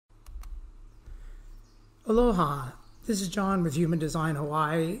Aloha. This is John with Human Design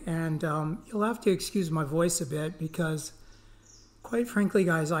Hawaii, and you'll have to excuse my voice a bit because, quite frankly,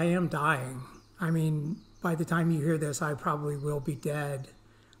 guys, I am dying. I mean, by the time you hear this, I probably will be dead.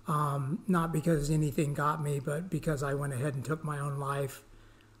 Not because anything got me, but because I went ahead and took my own life,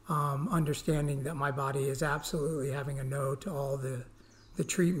 understanding that my body is absolutely having a no to all the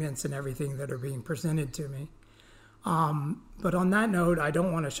treatments and everything that are being presented to me. But on that note, I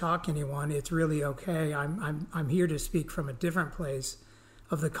don't want to shock anyone. It's really okay. I'm here to speak from a different place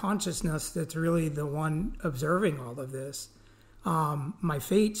of the consciousness that's really the one observing all of this. My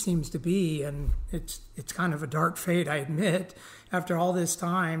fate seems to be, and it's kind of a dark fate, I admit, after all this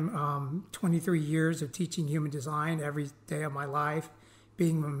time, 23 years of teaching human design every day of my life,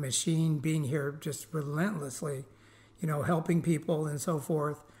 being a machine, being here just relentlessly, helping people and so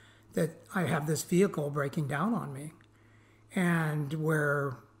forth, that I have this vehicle breaking down on me. And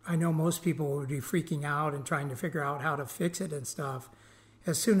where I know most people would be freaking out and trying to figure out how to fix it and stuff,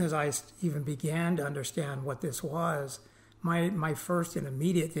 as soon as I even began to understand what this was, my first and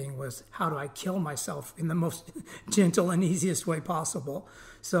immediate thing was, how do I kill myself in the most gentle and easiest way possible?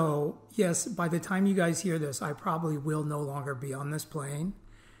 So yes, by the time you guys hear this, I probably will no longer be on this plane.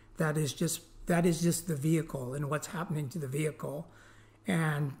 That is just the vehicle and what's happening to the vehicle.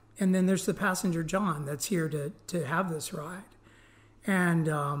 And then there's the passenger John that's here to have this ride.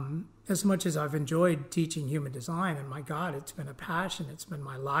 And as much as I've enjoyed teaching human design, and my God, it's been a passion, it's been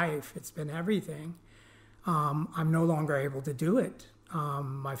my life, it's been everything, I'm no longer able to do it.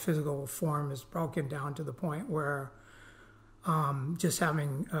 My physical form is broken down to the point where just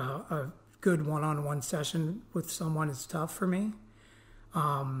having a good one-on-one session with someone is tough for me.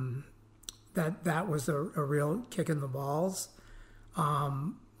 That was a real kick in the balls.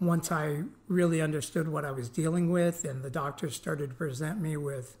 Once I really understood what I was dealing with and the doctors started to present me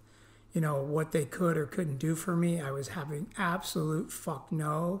with, what they could or couldn't do for me, I was having absolute fuck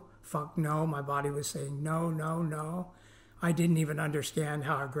no. My body was saying no, no, no. I didn't even understand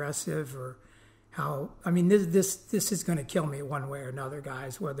how aggressive or how, this is going to kill me one way or another,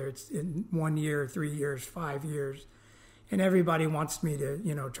 guys, whether it's in 1 year, 3 years, 5 years. And everybody wants me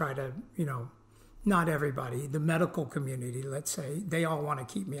to, try to, not everybody, the medical community, let's say, they all want to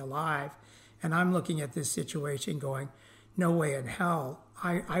keep me alive. And I'm looking at this situation going, no way in hell.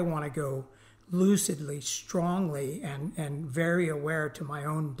 I want to go lucidly, strongly, and very aware to my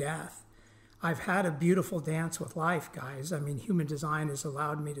own death. I've had a beautiful dance with life, guys. Human design has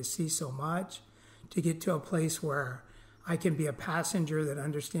allowed me to see so much, to get to a place where I can be a passenger that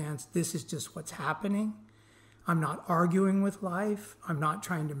understands this is just what's happening. I'm not arguing with life. I'm not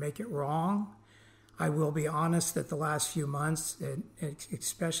trying to make it wrong. I will be honest that the last few months,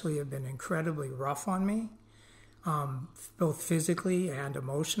 especially, have been incredibly rough on me, both physically and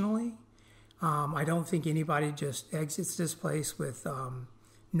emotionally. I don't think anybody just exits this place with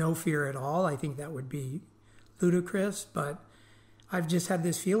no fear at all. I think that would be ludicrous, but I've just had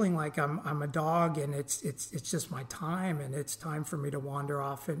this feeling like I'm a dog, and it's just my time, and it's time for me to wander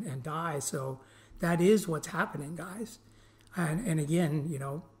off and die. So that is what's happening, guys. And again,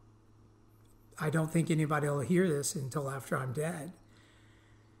 I don't think anybody will hear this until after I'm dead.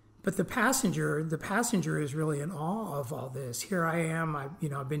 But the passenger is really in awe of all this. Here I am,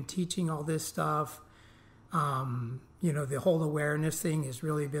 I've been teaching all this stuff. The whole awareness thing has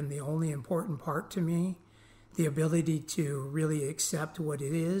really been the only important part to me. The ability to really accept what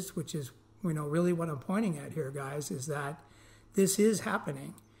it is, which is, really what I'm pointing at here, guys, is that this is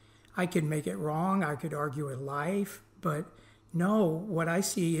happening. I could make it wrong, I could argue with life, but no, what I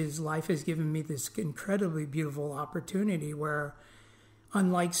see is life has given me this incredibly beautiful opportunity where,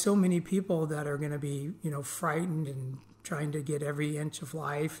 unlike so many people that are going to be, frightened and trying to get every inch of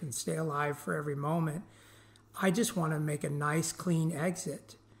life and stay alive for every moment, I just want to make a nice, clean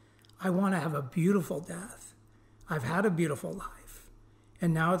exit. I want to have a beautiful death. I've had a beautiful life.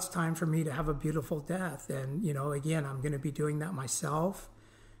 And now it's time for me to have a beautiful death. And, again, I'm going to be doing that myself.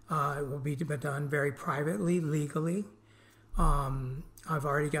 It will be done very privately, legally. I've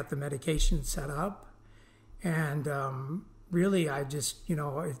already got the medication set up, and really, I just,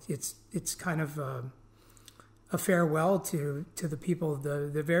 it's kind of a farewell to the people,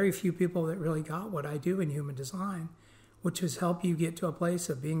 the very few people that really got what I do in human design, which is help you get to a place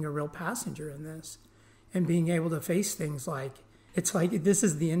of being a real passenger in this, and being able to face things like, it's like this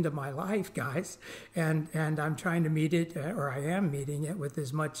is the end of my life, guys, and I'm trying to meet it, or I am meeting it with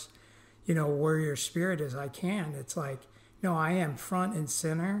as much, warrior spirit as I can. It's like, no, I am front and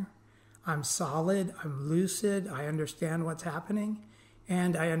center. I'm solid. I'm lucid. I understand what's happening.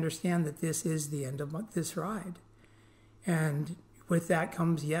 And I understand that this is the end of this ride. And with that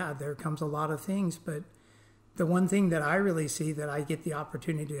comes, there comes a lot of things. But the one thing that I really see that I get the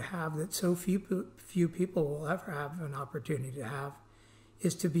opportunity to have that so few people will ever have an opportunity to have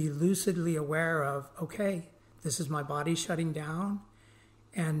is to be lucidly aware of, okay, this is my body shutting down,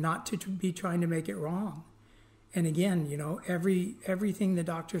 and not to be trying to make it wrong. And again, everything the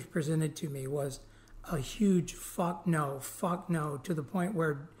doctors presented to me was a huge fuck no, to the point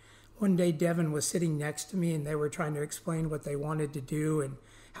where one day Devin was sitting next to me and they were trying to explain what they wanted to do and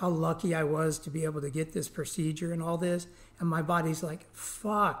how lucky I was to be able to get this procedure and all this. And my body's like,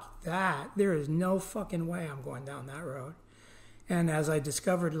 fuck that. There is no fucking way I'm going down that road. And as I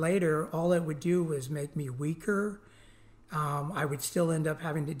discovered later, all it would do was make me weaker. I would still end up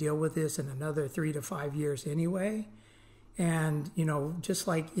having to deal with this in another 3 to 5 years anyway. And, just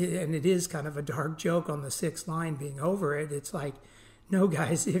like, and it is kind of a dark joke on the 6th line being over it. It's like, no,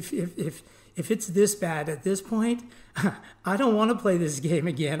 guys, if it's this bad at this point, I don't want to play this game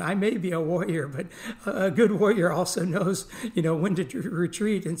again. I may be a warrior, but a good warrior also knows, when to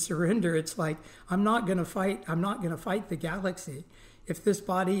retreat and surrender. It's like, I'm not going to fight the galaxy. If this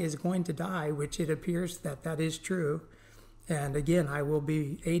body is going to die, which it appears that is true, and again, I will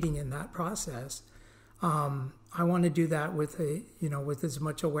be aiding in that process. I want to do that with with as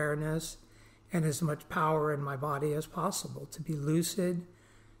much awareness and as much power in my body as possible, to be lucid,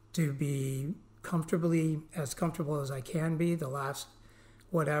 to be as comfortable as I can be the last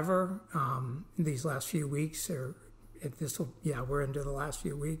these last few weeks, we're into the last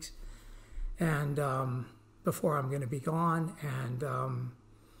few weeks, and before I'm going to be gone. And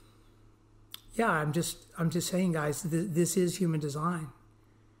I'm just saying, guys, this is human design.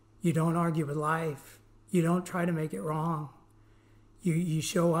 You don't argue with life. You don't try to make it wrong. You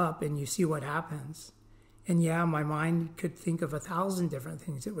show up and you see what happens. And my mind could think of 1,000 different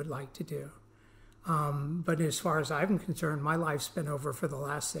things it would like to do. But as far as I'm concerned, my life's been over for the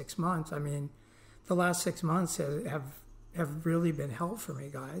last 6 months. I mean, the last 6 months have really been hell for me,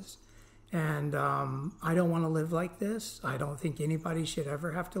 guys. And I don't want to live like this. I don't think anybody should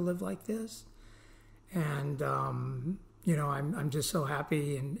ever have to live like this. And, I'm just so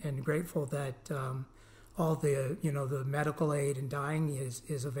happy and grateful that all the, the medical aid and dying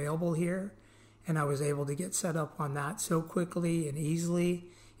is available here. And I was able to get set up on that so quickly and easily.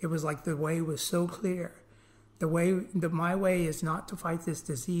 It was like the way was so clear. My way is not to fight this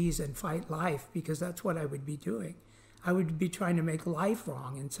disease and fight life, because that's what I would be doing. I would be trying to make life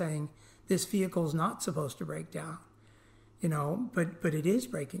wrong and saying, this vehicle is not supposed to break down, but it is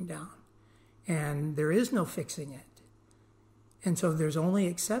breaking down. And there is no fixing it. And so there's only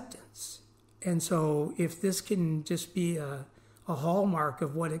acceptance. And so if this can just be a hallmark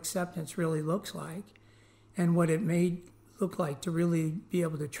of what acceptance really looks like, and what it may look like to really be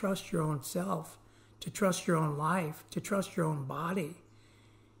able to trust your own self, to trust your own life, to trust your own body.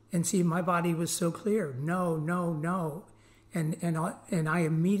 And see, my body was so clear. No, no, no. And I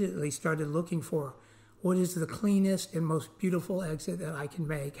immediately started looking for what is the cleanest and most beautiful exit that I can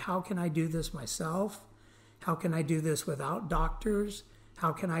make. How can I do this myself? How can I do this without doctors?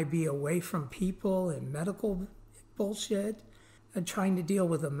 How can I be away from people and medical bullshit and trying to deal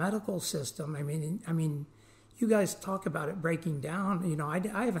with a medical system? I mean, you guys talk about it breaking down.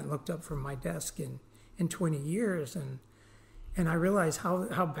 I haven't looked up from my desk in 20 years, and I realize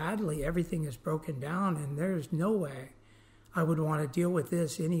how badly everything is broken down, and there's no way I would want to deal with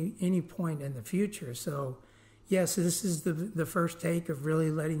this any point in the future. So, yes, this is the first take of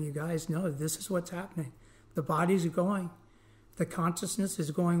really letting you guys know this is what's happening. The body's going. The consciousness is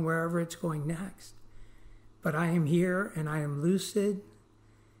going wherever it's going next. But I am here, and I am lucid,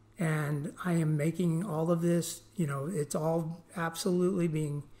 and I am making all of this, it's all absolutely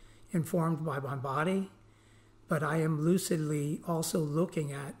being informed by my body. But I am lucidly also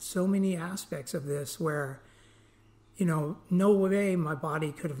looking at so many aspects of this where, no way my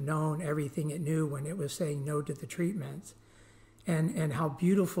body could have known everything it knew when it was saying no to the treatments. And how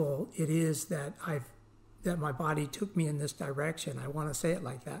beautiful it is that my body took me in this direction. I want to say it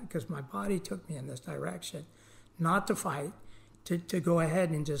like that, because my body took me in this direction, not to fight, to go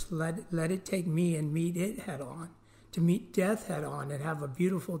ahead and just let it take me and meet it head on, to meet death head on and have a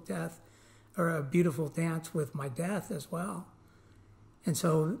beautiful death or a beautiful dance with my death as well. And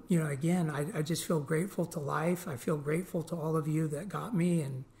so, again, I just feel grateful to life. I feel grateful to all of you that got me,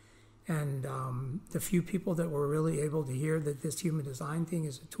 and the few people that were really able to hear that this human design thing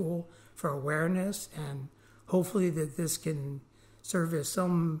is a tool for awareness, and hopefully that this can serve as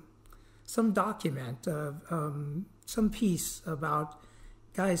some document, some piece about,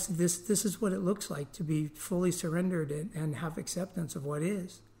 guys, this is what it looks like to be fully surrendered and have acceptance of what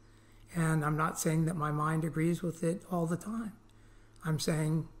is. And I'm not saying that my mind agrees with it all the time. I'm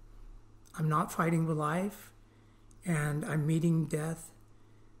saying I'm not fighting with life. and I'm meeting death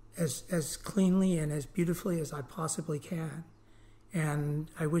as cleanly and as beautifully as I possibly can. And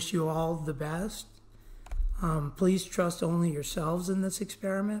I wish you all the best. Please trust only yourselves in this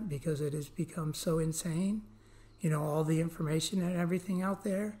experiment because it has become so insane, all the information and everything out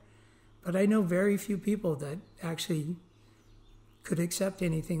there. But I know very few people that actually could accept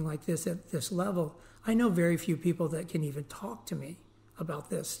anything like this at this level. I know very few people that can even talk to me about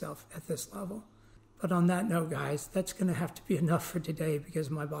this stuff at this level. But on that note, guys, that's going to have to be enough for today because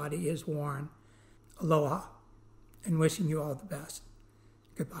my body is worn. Aloha, and wishing you all the best.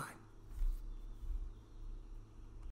 Goodbye.